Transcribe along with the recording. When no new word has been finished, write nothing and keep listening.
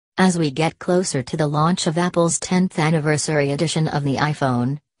As we get closer to the launch of Apple's 10th anniversary edition of the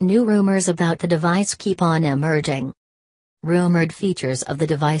iPhone, new rumors about the device keep on emerging. Rumored features of the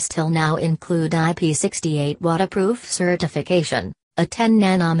device till now include IP68 waterproof certification, a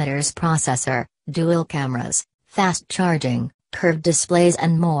 10nm processor, dual cameras, fast charging, curved displays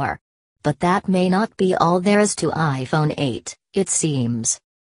and more. But that may not be all there is to iPhone 8, it seems.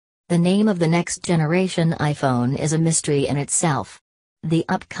 The name of the next generation iPhone is a mystery in itself. The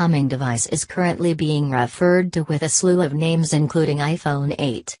upcoming device is currently being referred to with a slew of names including iPhone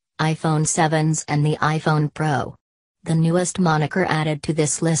 8, iPhone 7s and the iPhone Pro. The newest moniker added to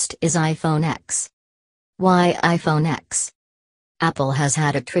this list is iPhone X. Why iPhone X? Apple has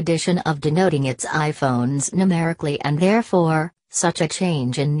had a tradition of denoting its iPhones numerically, and therefore, such a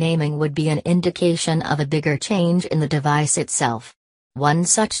change in naming would be an indication of a bigger change in the device itself. One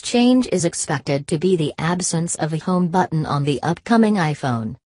such change is expected to be the absence of a home button on the upcoming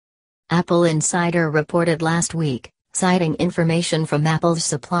iPhone. Apple Insider reported last week, citing information from Apple's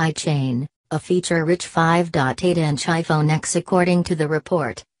supply chain, a feature-rich 5.8-inch iPhone X. According to the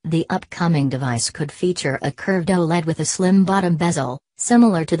report, the upcoming device could feature a curved OLED with a slim bottom bezel,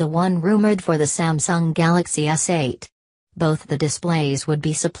 similar to the one rumored for the Samsung Galaxy S8. Both the displays would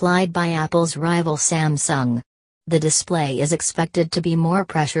be supplied by Apple's rival Samsung. The display is expected to be more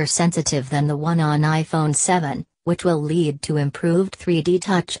pressure-sensitive than the one on iPhone 7, which will lead to improved 3D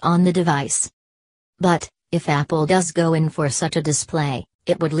touch on the device. But, if Apple does go in for such a display,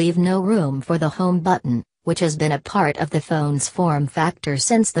 it would leave no room for the home button, which has been a part of the phone's form factor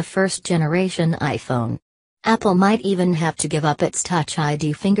since the first-generation iPhone. Apple might even have to give up its Touch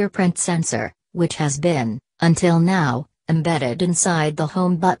ID fingerprint sensor, which has been, until now, embedded inside the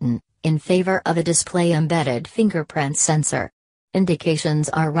home button, in favor of a display-embedded fingerprint sensor. Indications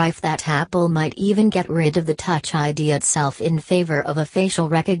are rife that Apple might even get rid of the Touch ID itself in favor of a facial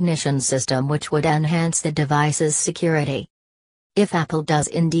recognition system which would enhance the device's security. If Apple does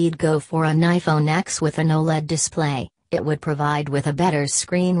indeed go for an iPhone X with an OLED display, it would provide with a better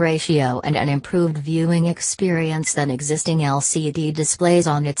screen ratio and an improved viewing experience than existing LCD displays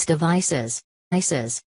on its devices.